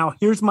it. Now,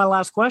 here's my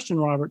last question,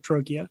 Robert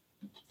Trocchia.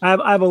 I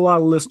have a lot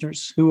of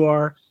listeners who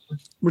are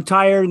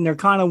retired and they're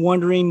kind of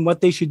wondering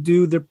what they should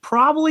do. They're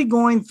probably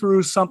going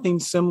through something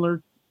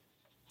similar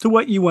to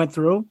what you went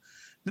through.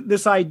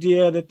 This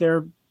idea that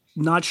they're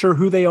not sure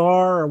who they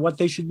are or what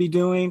they should be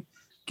doing.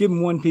 Give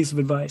them one piece of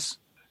advice.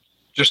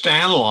 Just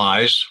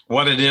analyze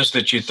what it is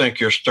that you think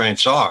your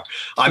strengths are.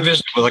 I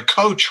visited with a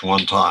coach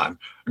one time,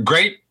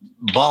 great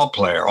ball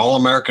player,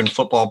 all-American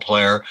football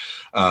player,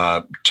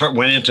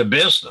 went into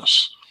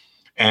business.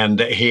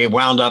 And he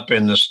wound up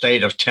in the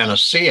state of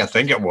Tennessee, I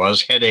think it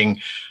was, heading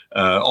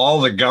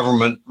all the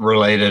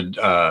government-related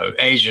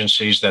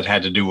agencies that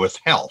had to do with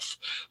health,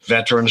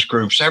 veterans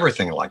groups,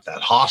 everything like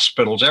that,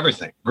 hospitals,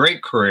 everything.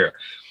 Great career.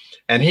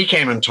 And he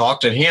came and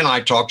talked, and he and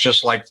I talked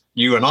just like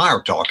you and I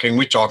are talking.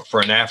 We talked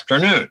for an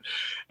afternoon,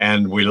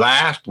 and we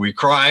laughed, we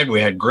cried, we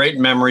had great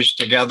memories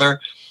together.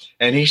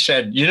 And he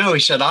said,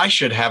 I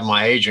should have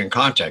my agent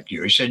contact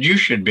you. He said, you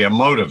should be a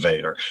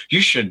motivator.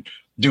 You should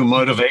do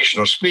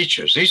motivational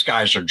speeches. These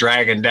guys are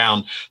dragging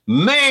down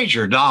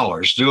major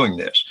dollars doing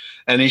this.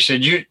 And he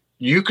said,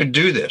 you could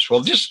do this.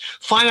 Well, just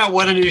find out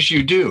what it is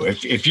you do.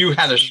 If you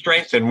had a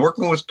strength in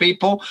working with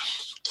people,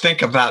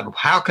 think about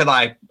how could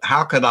I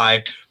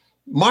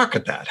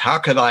market that? How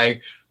could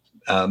I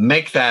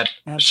make that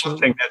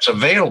something that's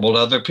available to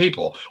other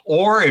people?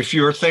 Or if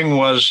your thing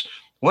was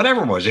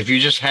whatever it was, if you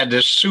just had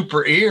this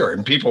super ear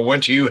and people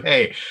went to you,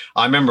 hey,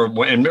 I remember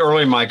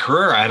early in my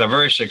career, I had a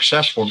very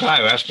successful guy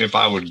who asked me if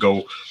I would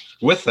go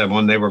with them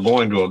when they were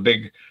going to a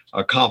big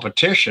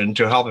competition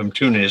to help him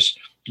tune his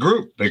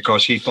group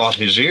because he thought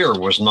his ear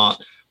was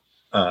not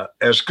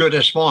as good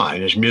as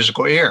mine, his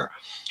musical ear.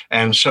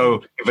 And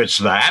so if it's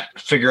that,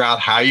 figure out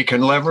how you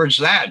can leverage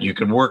that. You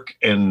can work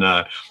in,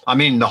 the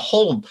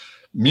whole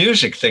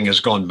music thing has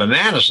gone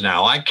bananas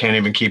now. I can't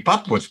even keep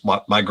up with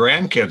what my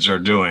grandkids are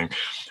doing.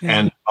 Yeah.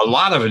 And a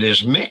lot of it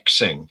is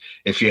mixing.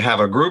 If you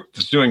have a group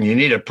that's doing, you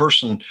need a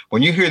person,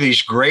 when you hear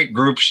these great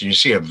groups and you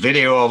see a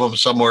video of them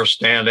somewhere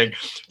standing,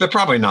 they're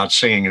probably not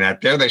singing that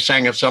there. They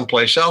sang it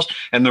someplace else.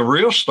 And the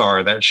real star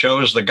of that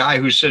show is the guy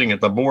who's sitting at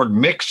the board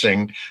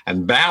mixing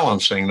and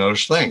balancing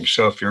those things.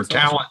 So if your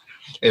talent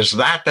is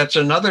that's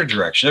another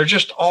direction. There's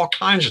just all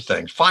kinds of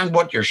things. Find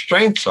what your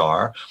strengths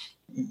are.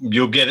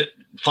 You'll get it.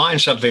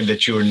 Find something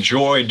that you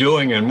enjoy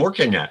doing and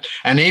working at.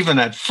 And even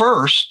at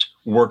first,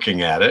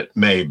 working at it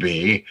may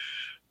be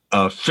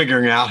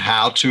figuring out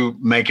how to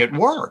make it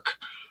work.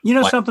 You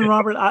know something,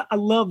 Robert? I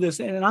love this.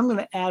 And I'm going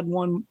to add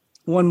one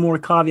more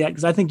caveat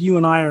because I think you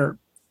and I are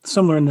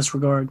similar in this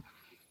regard.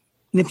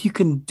 And if you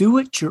can do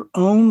it your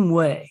own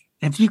way,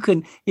 if you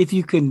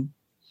can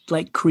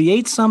like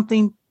create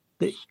something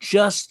that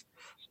just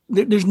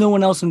there's no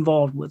one else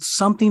involved with,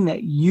 something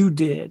that you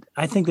did,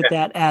 I think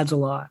that adds a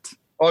lot.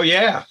 Oh,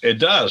 yeah, it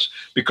does.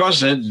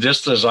 Because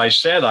just as I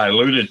said, I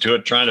alluded to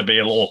it, trying to be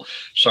a little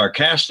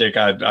sarcastic.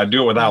 I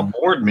do it without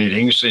board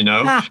meetings, things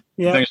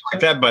like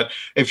that. But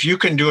if you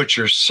can do it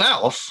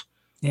yourself,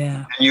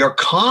 and you're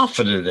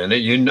confident in it,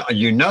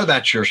 you know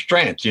that's your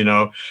strength, And you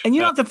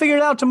don't have to figure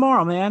it out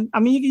tomorrow, man. I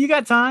mean, you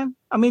got time.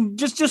 I mean,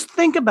 just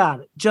think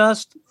about it.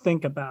 Just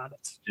think about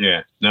it.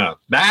 Yeah, no,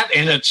 that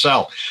in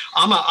itself.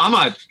 I'm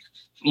a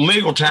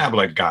legal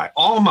tablet guy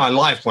all my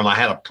life. When I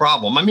had a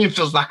problem, it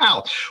feels the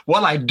house.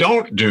 What I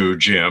don't do,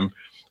 Jim,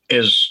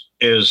 is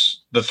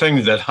the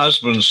thing that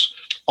husbands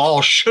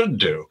all should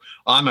do.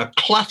 I'm a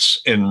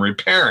klutz in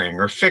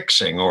repairing or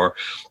fixing or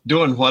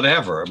doing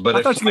whatever. But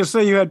I thought you were going to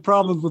say you had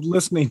problems with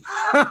listening.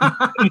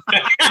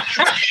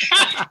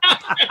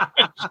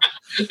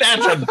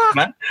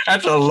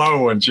 That's a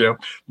low one, Jim.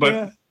 But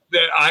yeah.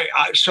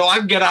 So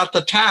I get out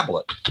the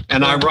tablet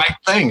and I write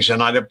things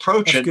and I'd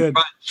approach it and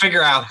try to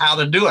figure out how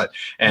to do it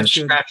and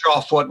scratch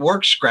off what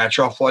works, scratch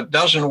off what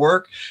doesn't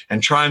work,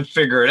 and try and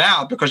figure it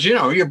out because,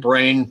 your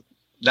brain,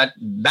 that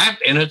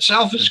in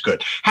itself is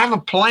good. Have a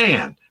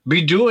plan.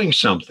 Be doing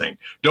something.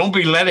 Don't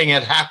be letting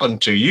it happen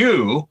to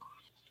you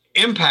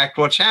impact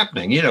what's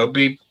happening.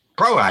 Be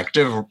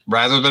proactive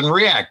rather than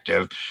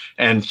reactive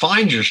and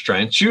find your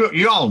strengths.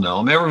 You all know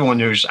them. Everyone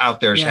who's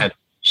out there has had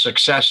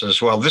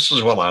successes. Well, this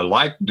is what I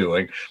like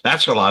doing.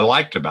 That's what I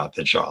liked about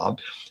the job.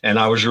 And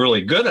I was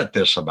really good at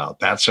this about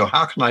that. So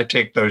how can I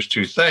take those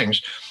two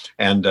things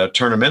and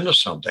turn them into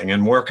something?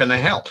 And where can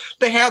they help?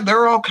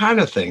 There are all kind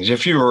of things.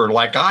 If you were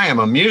like I am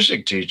a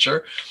music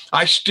teacher,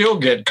 I still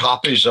get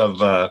copies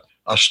of a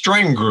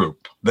string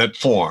group that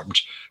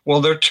formed. Well,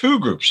 there are two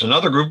groups.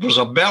 Another group was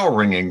a bell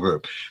ringing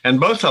group. And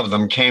both of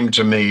them came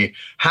to me.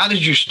 How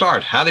did you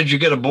start? How did you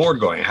get a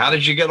board going? How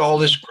did you get all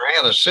this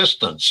grant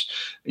assistance,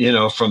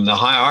 from the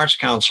High Arts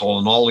Council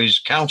and all these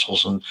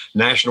councils and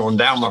National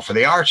Endowment for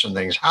the Arts and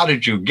things? How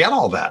did you get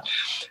all that?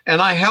 And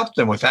I helped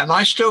them with that. And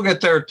I still get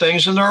their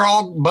things. And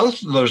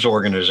both of those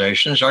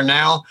organizations are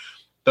now,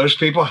 those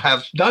people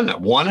have done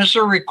it. One is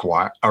a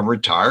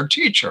retired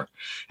teacher.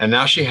 And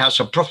now she has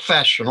a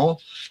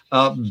professional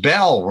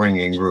bell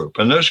ringing group.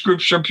 And those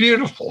groups are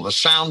beautiful. The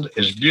sound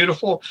is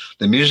beautiful.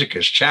 The music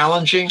is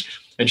challenging.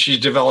 And she's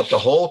developed a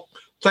whole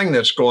thing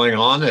that's going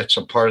on. It's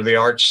a part of the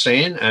arts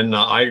scene. And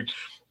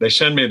they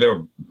send me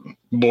their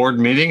board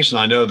meetings, and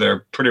I know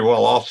they're pretty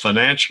well off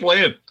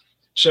financially. And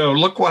so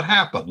look what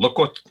happened. Look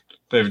what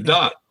they've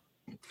done.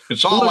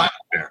 It's all out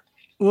there.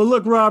 Well,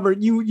 look, Robert,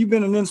 you've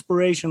been an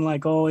inspiration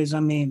like always. I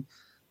mean,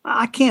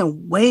 I can't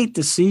wait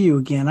to see you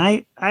again.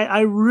 I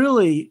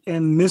really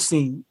am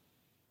missing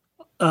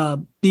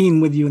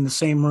being with you in the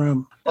same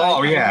room.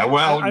 Oh, yeah.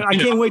 Well, I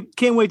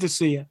can't wait to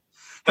see you.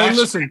 Hey,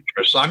 listen.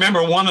 I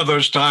remember one of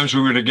those times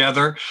we were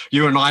together.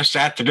 You and I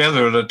sat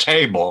together at a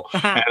table.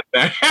 And,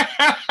 that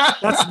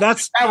was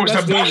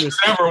the best it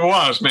ever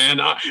was, man.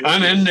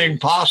 Unending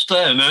pasta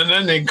and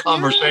unending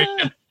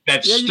conversation.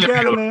 Yeah, you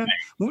got it, man.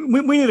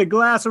 We need a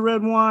glass of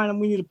red wine,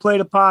 and we need a plate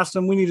of pasta,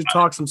 and we need to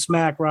talk some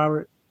smack,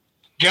 Robert.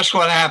 Guess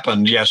what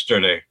happened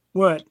yesterday?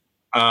 What?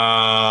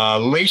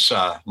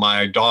 Lisa,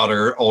 my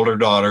older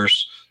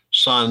daughter's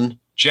son,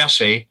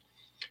 Jesse,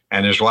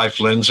 and his wife,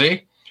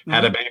 Lindsay,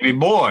 had a baby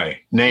boy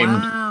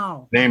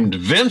named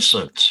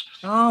Vincent.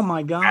 Oh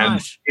my gosh!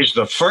 And he's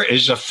the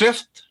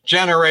fifth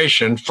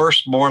generation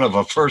firstborn of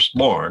a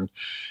firstborn.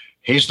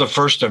 He's the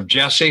first of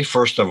Jesse,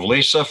 first of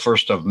Lisa,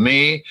 first of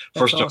me,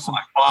 first of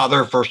my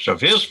father, first of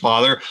his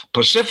father,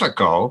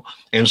 Pacifico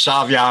in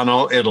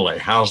Saviano, Italy.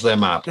 How's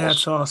them apples?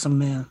 That's awesome,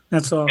 man.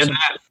 That's awesome.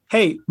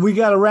 Hey, we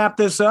got to wrap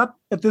this up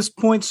at this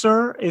point,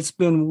 sir. It's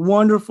been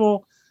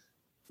wonderful.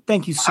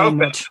 Thank you so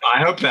much.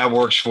 I hope that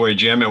works for you,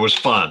 Jim. It was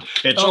fun.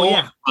 It's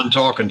fun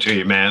talking to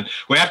you, man.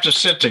 We have to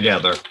sit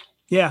together.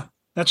 Yeah,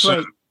 that's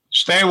right.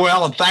 Stay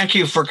well, and thank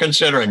you for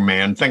considering me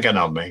and thinking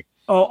of me.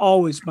 Oh,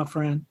 always, my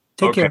friend.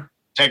 Take care.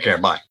 Take care.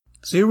 Bye.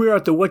 So here we are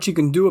at the What You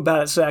Can Do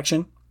About It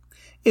section.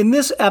 In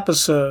this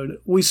episode,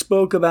 we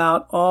spoke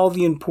about all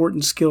the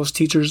important skills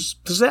teachers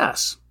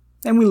possess.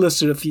 And we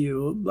listed a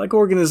few, like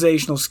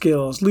organizational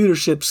skills,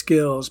 leadership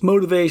skills,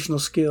 motivational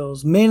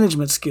skills,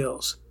 management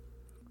skills.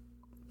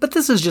 But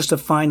this is just a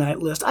finite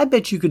list. I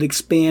bet you could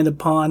expand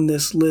upon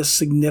this list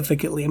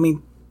significantly. I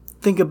mean,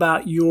 think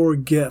about your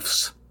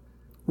gifts.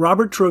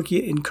 Robert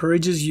Trocchia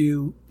encourages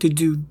you to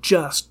do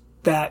just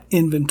that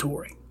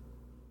inventory.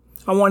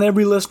 I want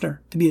every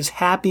listener to be as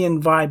happy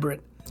and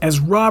vibrant as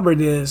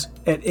Robert is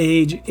at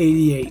age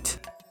 88.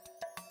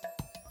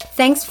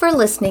 Thanks for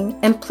listening,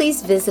 and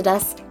please visit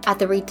us at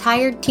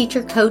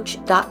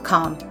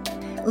theretiredteachercoach.com.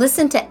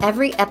 Listen to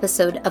every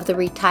episode of the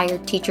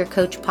Retired Teacher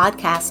Coach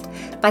podcast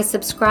by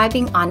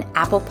subscribing on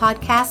Apple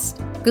Podcasts,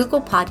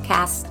 Google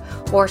Podcasts,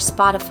 or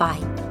Spotify.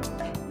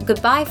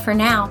 Goodbye for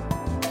now.